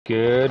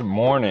Good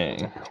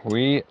morning.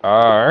 We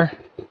are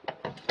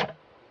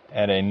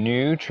at a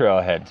new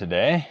trailhead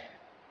today.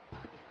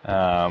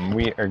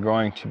 We are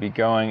going to be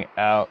going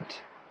out,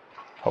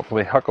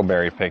 hopefully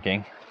huckleberry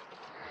picking.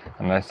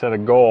 And I set a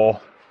goal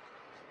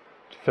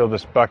to fill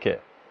this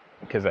bucket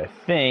because I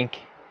think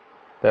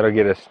that'll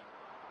get us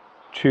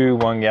 2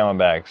 1-gallon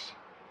bags.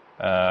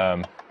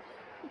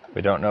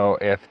 We don't know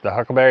if the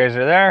huckleberries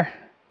are there.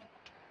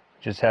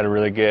 Just had a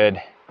really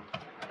good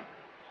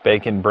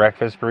bacon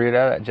breakfast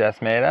burrito that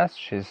Jess made us.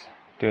 She's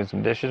doing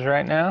some dishes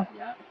right now.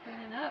 Yep,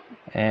 cleaning up.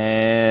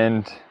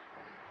 And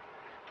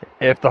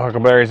if the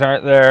huckleberries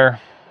aren't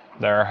there,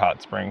 there are hot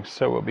springs,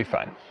 so we'll be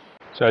fine.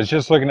 So I was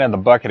just looking at the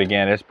bucket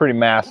again. It's pretty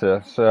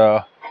massive,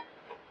 so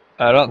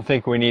I don't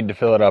think we need to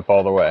fill it up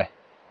all the way.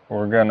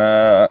 We're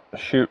gonna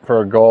shoot for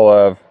a goal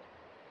of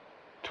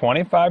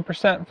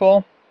 25%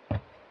 full.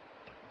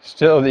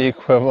 Still the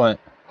equivalent,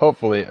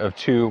 hopefully, of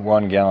 2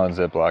 1-gallon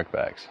Ziploc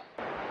bags.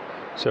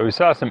 So we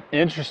saw some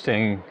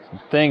interesting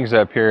things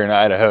up here in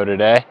Idaho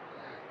today.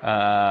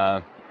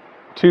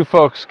 2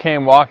 folks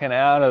came walking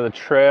out of the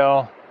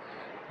trail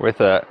with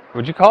a,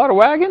 would you call it a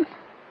wagon?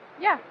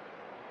 Yeah,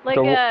 like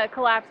a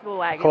collapsible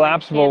wagon.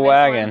 Collapsible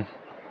wagon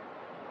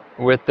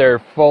with their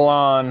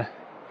full-on...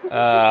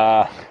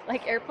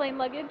 like airplane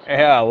luggage?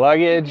 Yeah,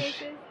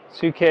 luggage,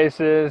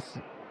 suitcases,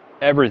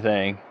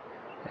 everything.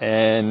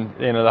 And,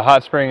 you know, the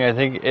hot spring, I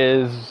think,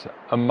 is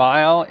a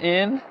mile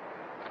in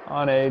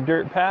on a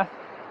dirt path.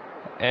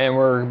 And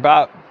we're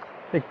about,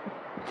 I think,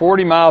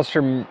 40 miles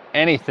from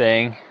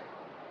anything,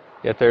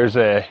 yet there's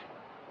a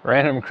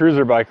random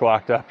cruiser bike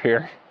locked up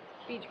here.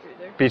 Beach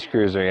cruiser. Beach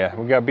cruiser, yeah.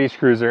 We got beach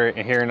cruiser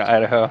here in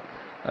Idaho.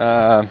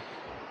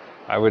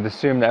 I would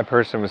assume that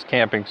person was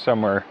camping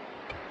somewhere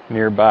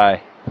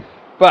nearby.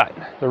 But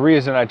the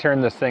reason I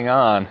turned this thing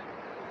on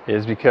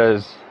is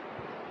because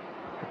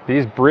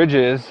these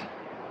bridges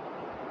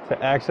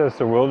to access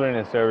the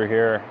wilderness over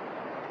here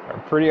are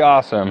pretty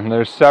awesome.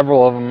 There's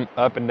several of them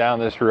up and down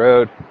this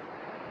road,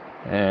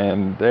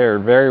 and they're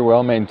very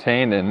well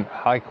maintained and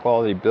high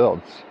quality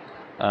builds.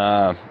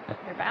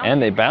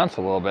 And they bounce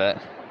a little bit.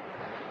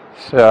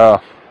 So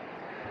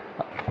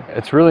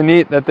it's really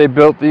neat that they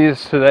built these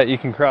so that you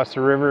can cross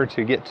the river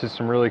to get to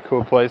some really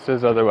cool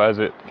places. Otherwise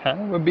it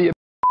kind of would be a...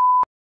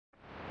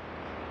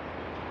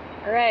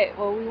 Alright,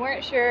 well, we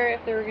weren't sure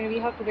if there were going to be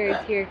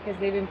huckleberries here because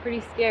they've been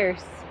pretty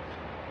scarce.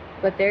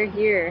 But they're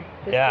here.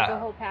 This is a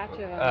whole patch of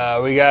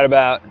them. We got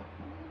about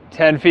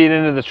 10 feet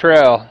into the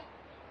trail.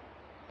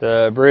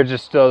 The bridge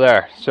is still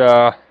there.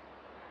 So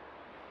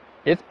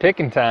it's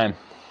picking time.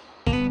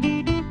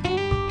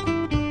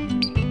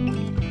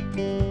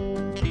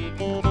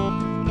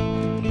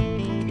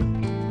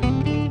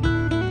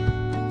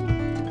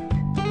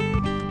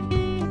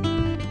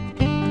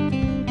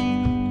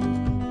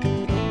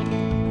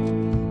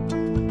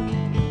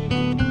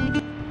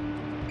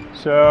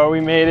 So we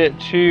made it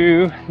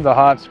to the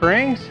hot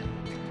springs.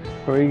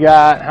 We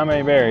got how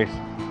many berries?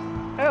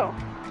 Oh.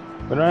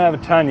 We don't have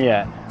a ton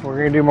yet. We're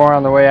gonna do more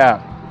on the way out.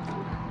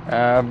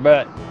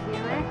 But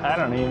I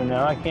don't even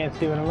know. I can't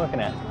see what I'm looking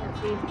at.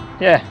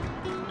 Yeah.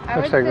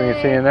 Looks like we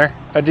can see in there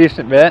a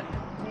decent bit.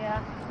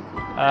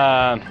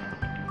 Yeah.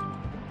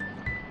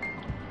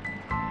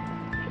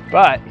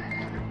 But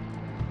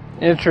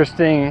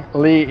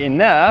interestingly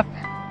enough,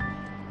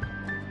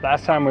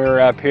 last time we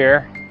were up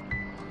here,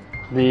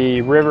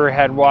 the river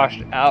had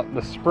washed out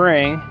the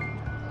spring,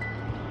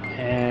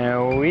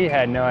 and we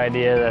had no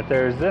idea that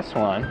there's this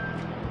one.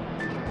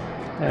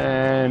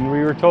 And we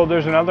were told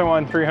there's another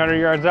one 300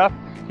 yards up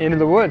into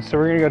the woods. So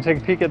we're gonna go take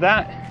a peek at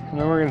that, and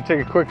then we're gonna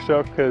take a quick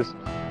soak because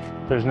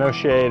there's no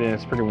shade and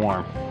it's pretty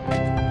warm.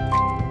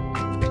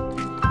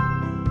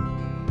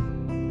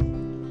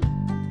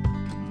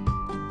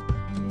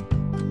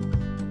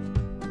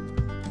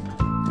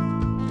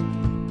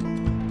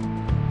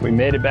 We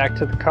made it back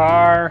to the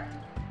car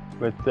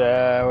with,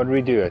 what did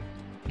we do, a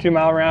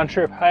 2-mile round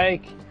trip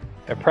hike.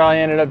 It probably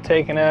ended up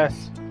taking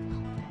us,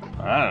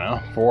 I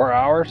don't know, 4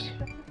 hours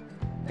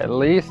at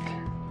least.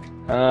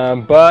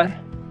 But,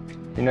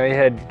 you know, you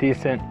had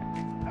decent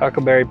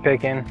huckleberry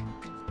picking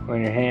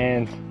when your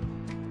hands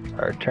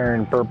are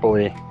turned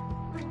purpley.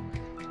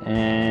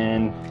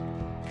 And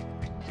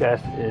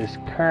Jess is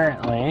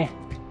currently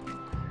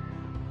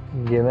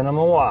giving them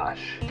a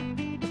wash.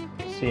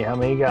 See how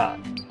many you got.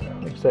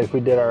 Looks like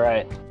we did all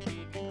right.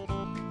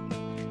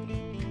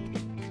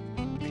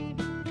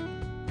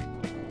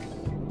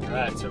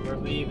 Alright, so we're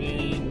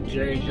leaving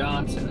Jerry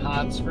Johnson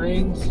Hot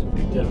Springs.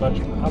 We did a bunch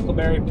of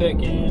huckleberry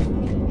picking,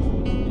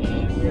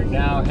 and we're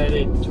now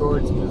headed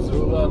towards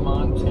Missoula,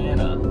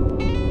 Montana.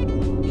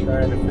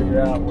 Trying to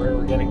figure out where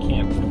we're gonna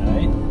camp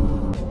tonight.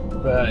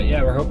 But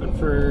yeah, we're hoping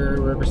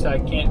for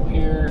Riverside Camp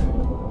here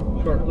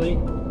shortly.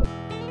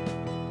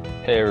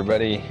 Hey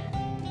everybody,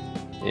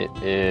 it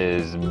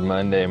is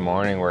Monday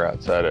morning. We're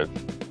outside of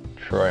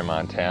Troy,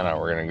 Montana.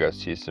 We're gonna go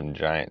see some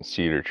giant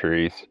cedar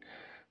trees.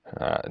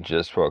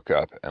 Just woke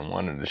up and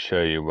wanted to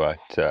show you what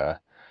the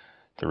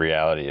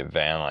reality of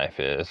van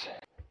life is.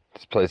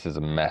 This place is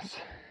a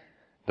mess.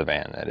 The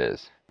van, that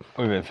is.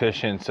 We've been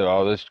fishing, so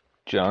all this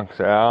junk's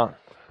out.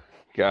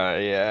 Got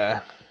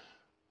a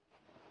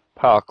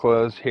pile of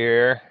clothes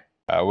here.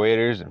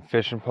 Waders and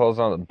fishing poles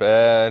on the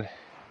bed.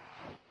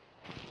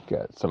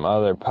 Got some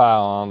other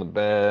pile on the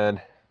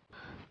bed.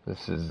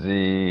 This is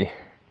the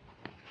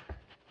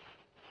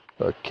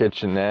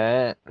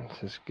kitchenette. It's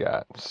just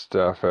got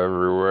stuff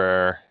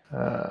everywhere.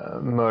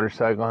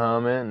 Motorcycle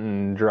helmet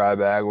and dry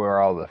bag where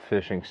all the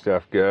fishing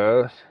stuff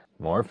goes.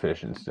 More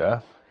fishing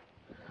stuff.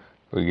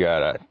 We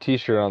got a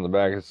t-shirt on the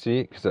back of the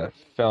seat because I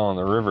fell in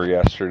the river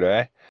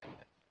yesterday.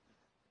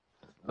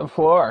 The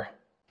floor.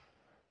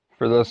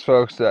 For those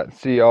folks that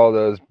see all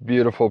those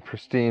beautiful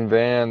pristine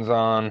vans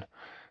on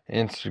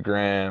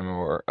Instagram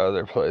or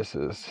other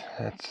places,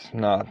 that's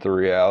not the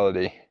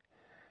reality.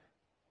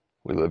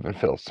 We live in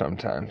filth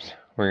sometimes.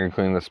 We're going to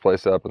clean this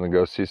place up and then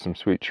go see some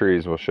sweet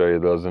trees. We'll show you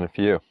those in a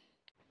few.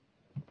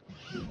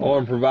 I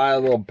want to provide a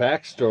little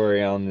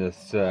backstory on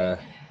this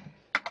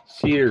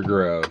Cedar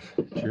Grove.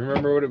 Do you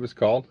remember what it was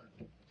called?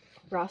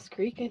 Ross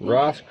Creek, I think.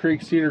 Ross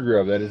Creek Cedar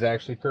Grove, that is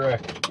actually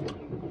correct.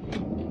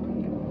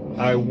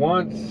 I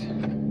once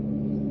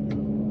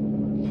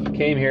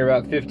came here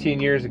about 15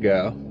 years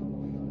ago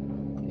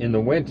in the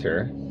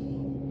winter.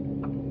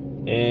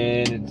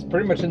 And it's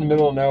pretty much in the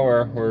middle of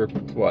nowhere. We're,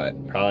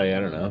 what, probably,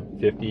 I don't know,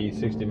 50,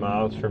 60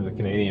 miles from the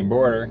Canadian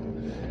border.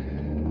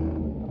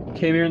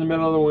 Came here in the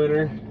middle of the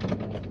winter.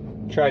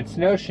 Tried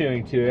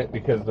snowshoeing to it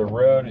because the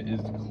road is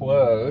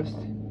closed.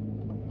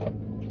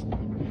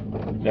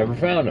 Never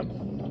found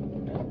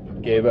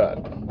them. Gave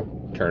up.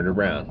 Turned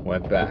around.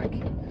 Went back.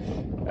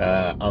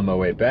 On my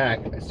way back,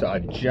 I saw a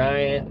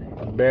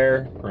giant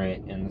bear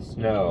print in the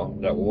snow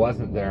that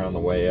wasn't there on the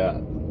way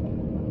up.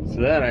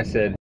 So then I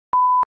said,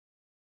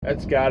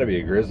 that's got to be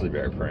a grizzly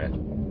bear print.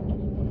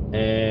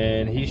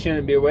 And he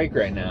shouldn't be awake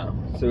right now.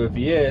 So if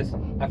he is,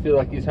 I feel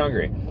like he's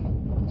hungry.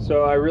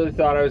 So I really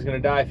thought I was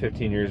going to die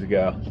 15 years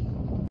ago.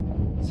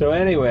 So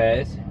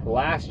anyways,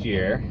 last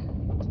year,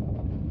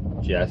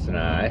 Jess and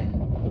I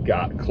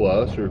got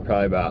close. We were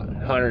probably about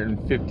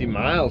 150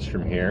 miles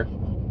from here.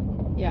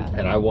 Yeah.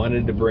 And I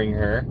wanted to bring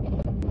her.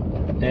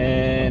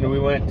 And we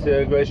went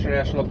to Glacier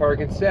National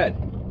Park instead.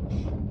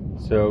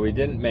 So we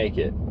didn't make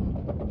it.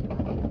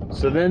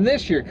 So then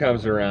this year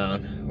comes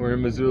around, we're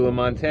in Missoula,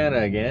 Montana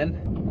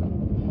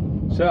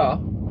again.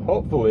 So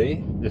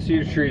hopefully the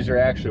cedar trees are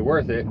actually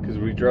worth it because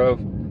we drove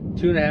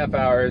 2.5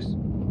 hours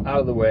out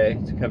of the way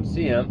to come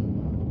see them.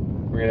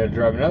 We're gonna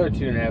drive another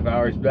 2.5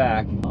 hours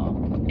back,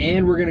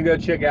 and we're gonna go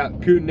check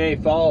out Kootenai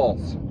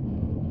Falls.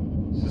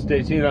 So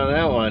stay tuned on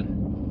that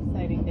one.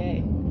 Exciting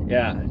day.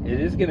 Yeah, it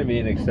is gonna be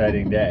an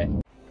exciting day.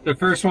 The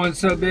first one's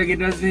so big it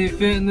doesn't even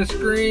fit in the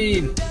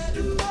screen.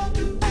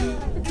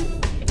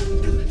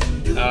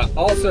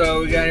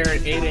 Also, we got here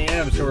at 8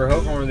 a.m., so we're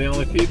hoping we're the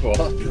only people,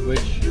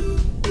 which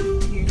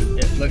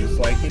it looks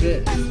like it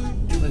is.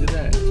 Look at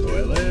that,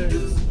 toilets.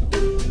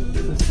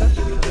 It's such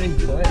a kind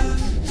place.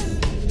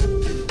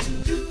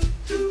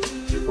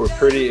 We're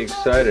pretty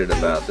excited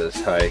about this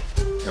hike,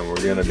 and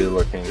we're going to be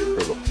looking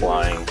for the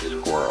flying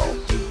squirrels.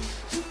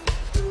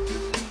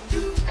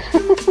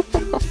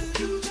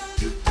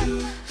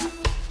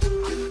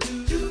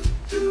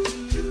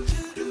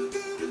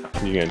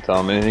 You gonna tell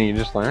them anything you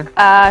just learned?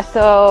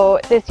 So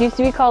this used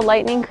to be called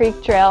Lightning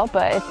Creek Trail,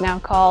 but it's now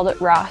called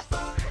Ross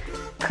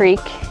Creek,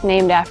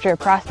 named after a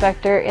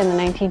prospector in the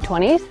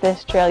 1920s.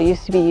 This trail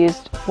used to be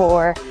used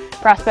for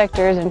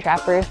prospectors and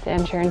trappers to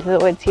enter into the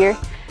woods here.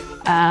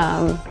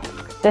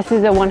 This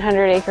is a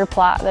 100-acre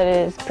plot that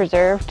is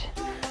preserved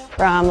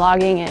from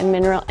logging and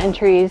mineral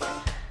entries.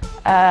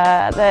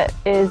 That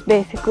is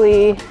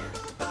basically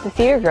the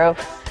Cedar Grove.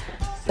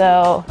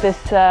 So this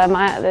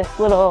this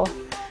little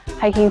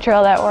hiking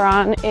trail that we're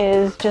on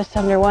is just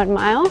under 1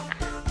 mile.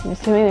 I'm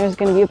assuming there's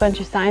going to be a bunch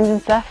of signs and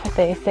stuff, but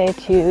they say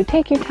to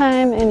take your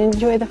time and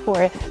enjoy the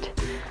forest.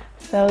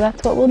 So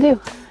that's what we'll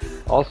do.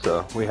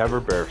 Also, we have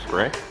our bear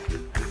spray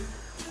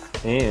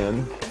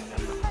and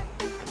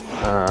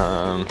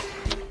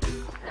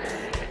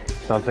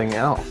something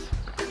else.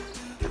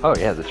 Oh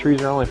yeah, the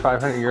trees are only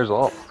 500 years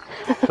old.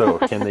 So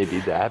can they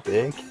be that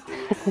big?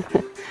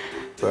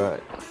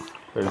 But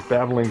there's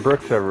babbling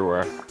brooks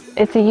everywhere.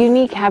 It's a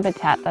unique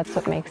habitat, that's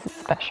what makes it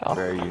special.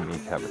 Very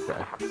unique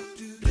habitat.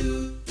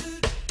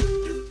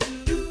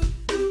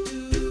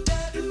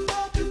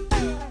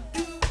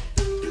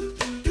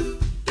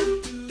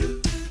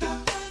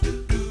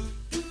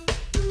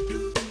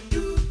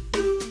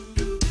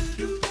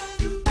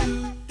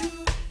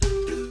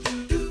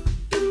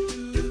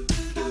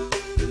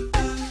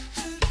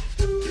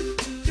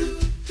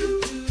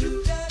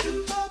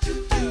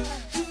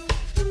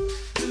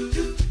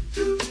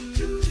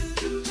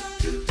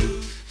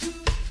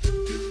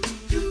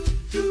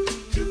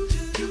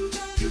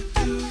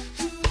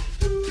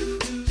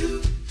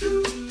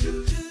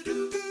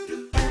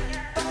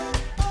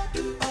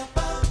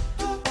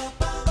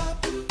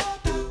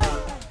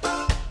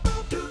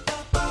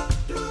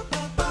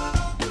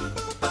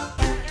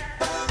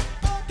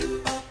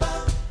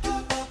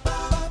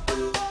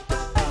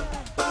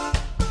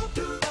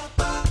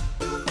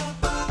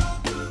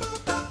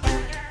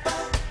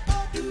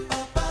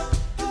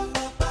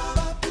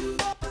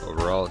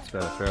 it's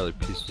been a fairly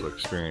peaceful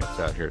experience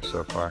out here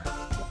so far.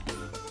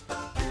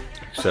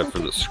 Except for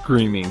the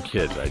screaming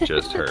kids I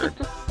just heard.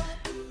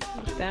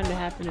 It's bound to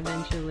happen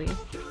eventually.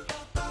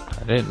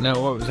 I didn't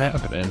know what was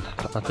happening.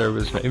 I thought there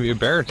was maybe a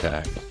bear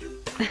attack.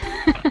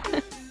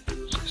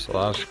 Just a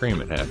lot of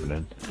screaming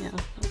happening. Yeah,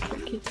 that's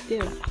what kids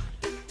do.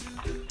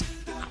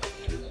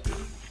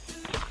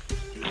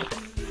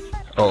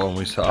 Oh, and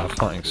we saw a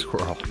flying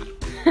squirrel.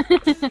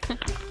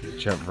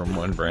 Jump from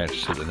one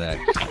branch to the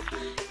next.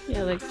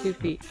 Yeah, like 2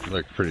 feet.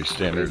 Looked pretty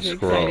standard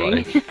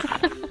squirrel-like.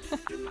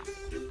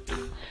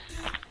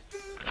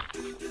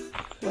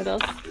 What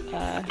else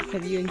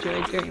have you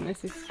enjoyed during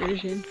this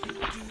excursion?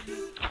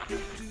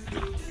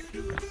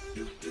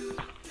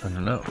 I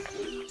don't know.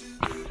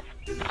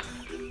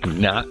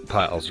 Not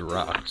piles of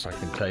rocks, I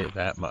can tell you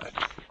that much.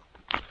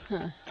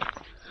 Huh.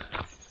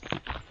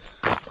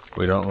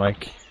 We don't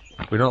like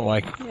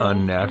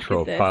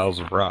unnatural piles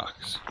of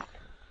rocks.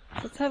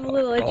 Let's have a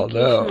little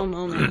educational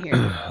moment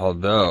here.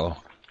 Although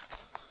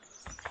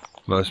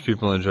most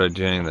people enjoy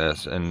doing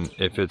this, and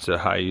if it's a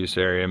high use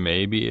area,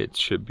 maybe it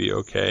should be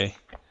okay.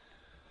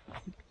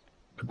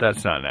 But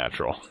that's not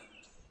natural.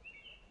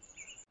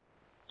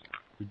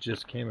 We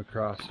just came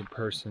across a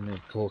person in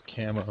full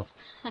camo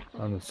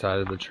on the side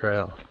of the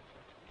trail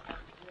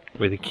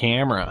with a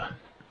camera,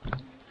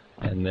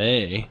 and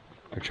they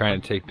are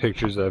trying to take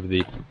pictures of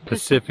the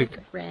Pacific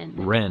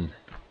wren,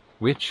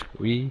 which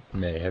we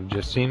may have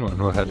just seen one.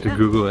 We'll have to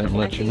Google it and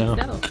let you know.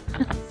 So.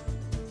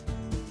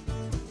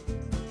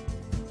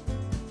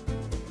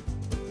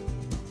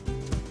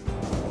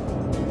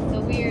 So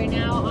we are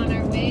now on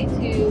our way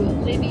to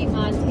Libby,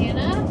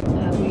 Montana.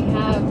 We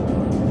have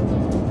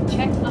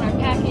checked on our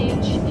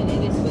package and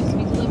it is supposed to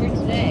be delivered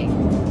today.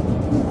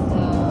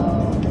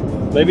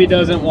 So Libby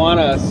doesn't want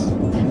us.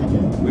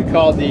 We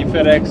called the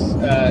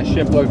FedEx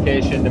ship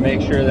location to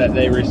make sure that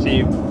they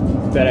receive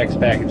FedEx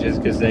packages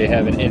because they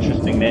have an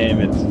interesting name.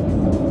 It's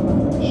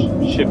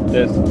ship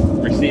this,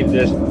 receive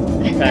this,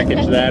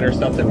 package that, or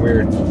something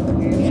weird.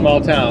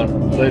 Small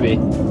town, Libby,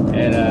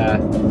 and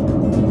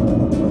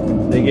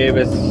they gave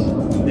us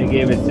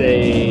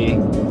a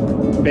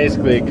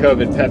basically a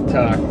COVID pep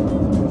talk.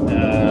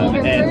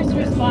 well, her first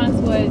response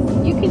was,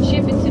 "You can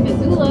ship it to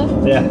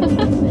Missoula." Yeah.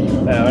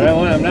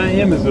 No, I'm not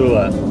in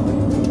Missoula.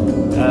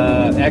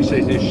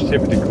 Actually, they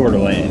ship it to Coeur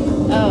d'Alene.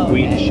 Oh, okay.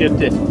 We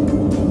shipped it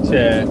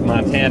to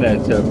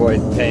Montana to avoid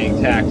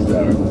paying tax,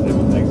 though. It's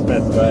an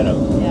expensive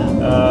item.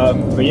 Yeah.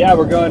 But yeah,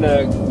 we're going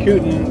to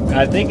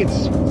Kootenai. I think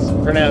it's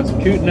pronounced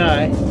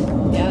Kootenai.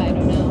 Yeah, I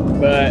don't know.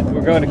 But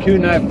we're going to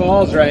Kootenai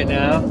Falls right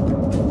now,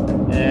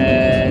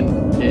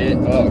 and it's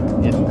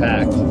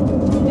packed.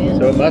 Man.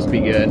 So it must be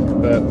good.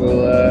 But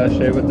we'll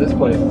show you what this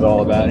place is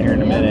all about here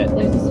in a minute.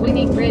 There's a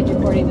swinging bridge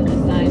according to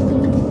this sign.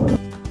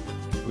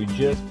 We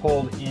just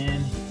pulled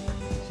in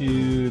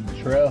to the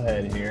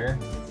trailhead here,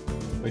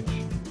 which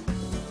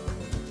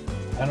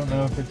I don't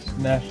know if it's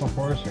national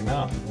forest or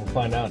not. We'll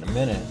find out in a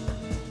minute.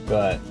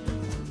 But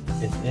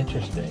it's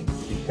interesting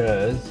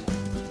because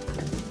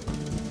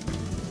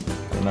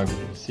I don't know if you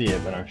can see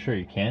it, but I'm sure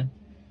you can.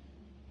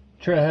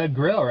 Trailhead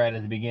Grill right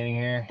at the beginning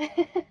here.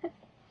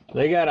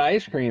 They got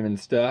ice cream and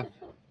stuff.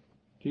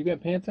 Do you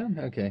got pants on?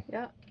 Okay.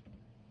 Yeah.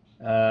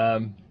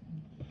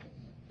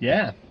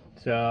 Yeah.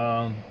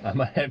 So I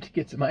might have to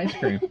get some ice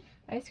cream.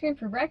 Ice cream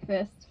for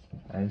breakfast.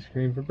 Ice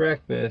cream for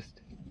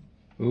breakfast.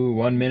 Ooh,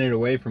 1 minute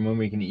away from when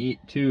we can eat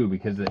too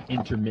because of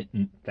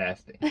intermittent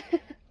fasting.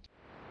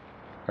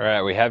 All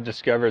right, we have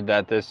discovered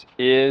that this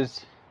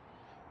is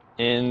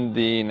in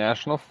the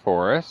national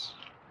forest.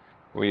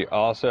 We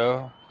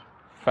also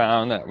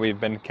found that we've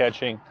been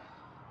catching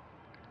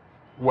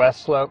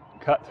West Slope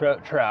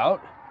cutthroat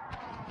trout.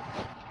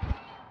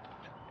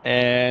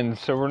 And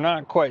so we're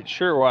not quite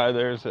sure why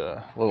there's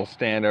a little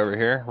stand over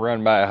here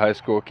run by a high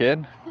school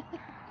kid.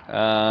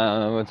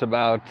 It's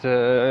about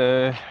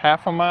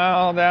half a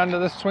mile down to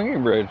the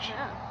swinging bridge.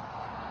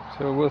 Yeah.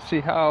 So we'll see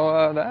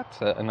how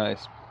that's a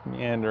nice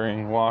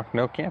meandering walk.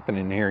 No camping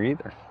in here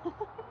either.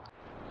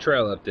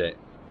 Trail update.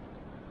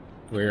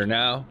 We are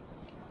now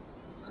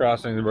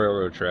crossing the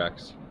railroad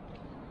tracks.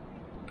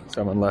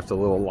 Someone left a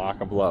little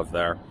lock of love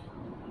there.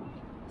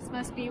 This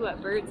must be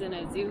what birds in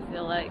a zoo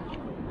feel like.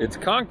 It's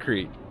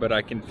concrete, but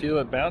I can feel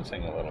it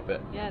bouncing a little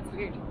bit. Yeah, it's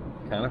weird.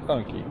 Kind of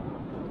funky.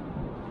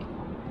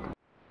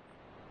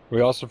 We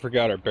also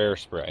forgot our bear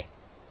spray.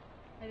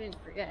 I didn't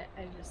forget.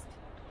 I just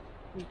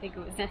didn't think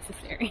it was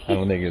necessary. I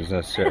don't think it was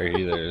necessary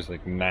either. There's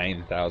like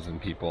 9,000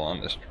 people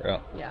on this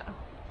trail. Yeah.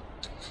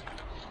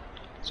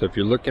 So if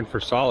you're looking for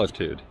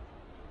solitude,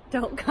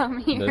 don't come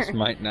here. This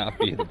might not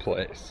be the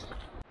place.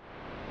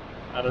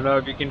 I don't know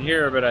if you can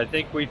hear, but I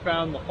think we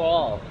found the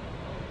fall.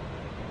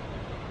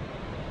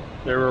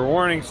 There were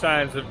warning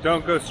signs of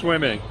don't go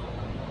swimming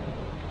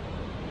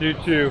due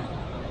to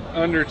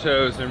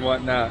undertows and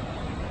whatnot.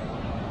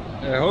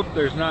 I hope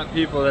there's not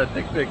people that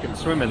think they can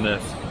swim in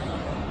this,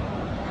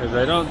 because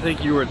I don't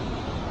think you would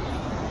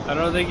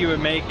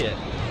make it.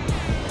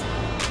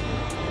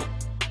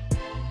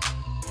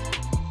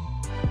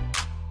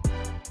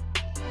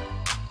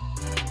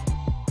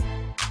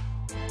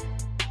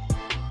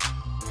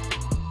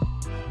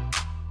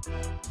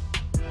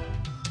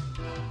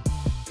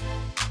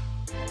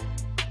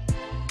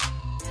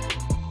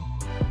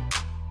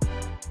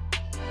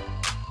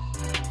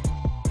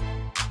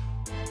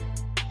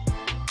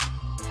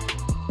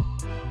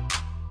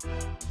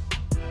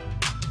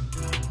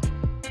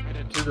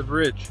 to the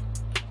bridge.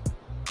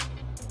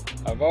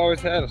 I've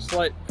always had a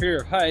slight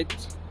fear of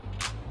heights,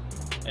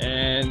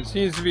 and it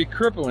seems to be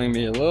crippling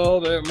me a little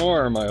bit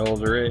more in my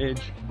older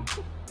age.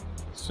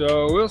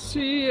 So we'll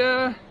see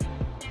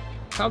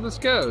how this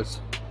goes.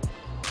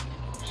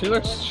 She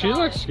looks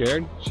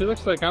scared. She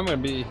looks like I'm gonna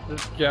be,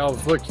 this gal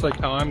looks like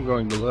how I'm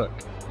going to look.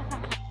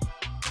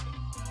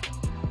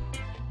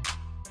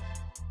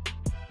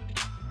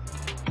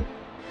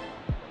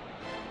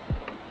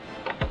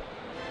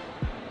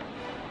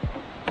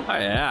 Oh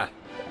yeah.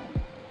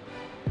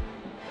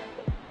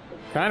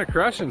 Kind of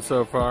crushing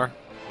so far.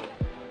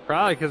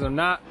 Probably because I'm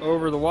not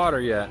over the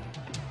water yet.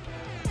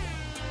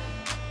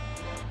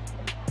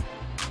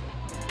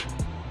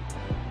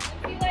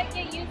 If you like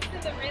get used to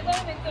the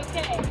rhythm, it's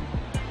okay.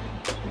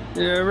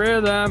 The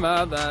rhythm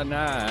of the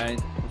night.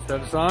 Is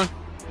that a song?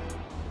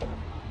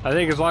 I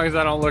think as long as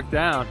I don't look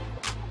down.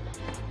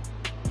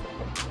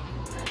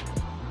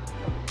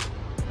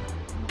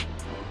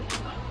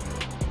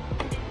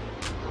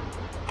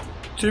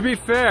 To be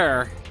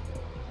fair,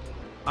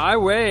 I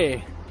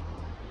weigh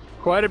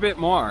quite a bit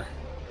more.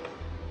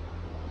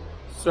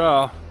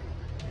 So,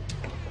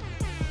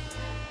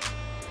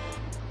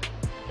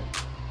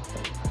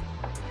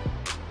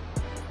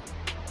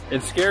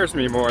 it scares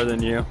me more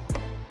than you. Is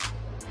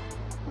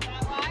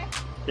that why?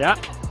 Yeah,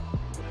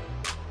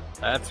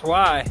 that's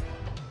why.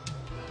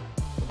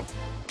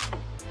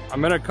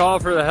 I'm gonna call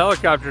for the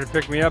helicopter to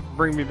pick me up and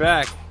bring me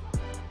back.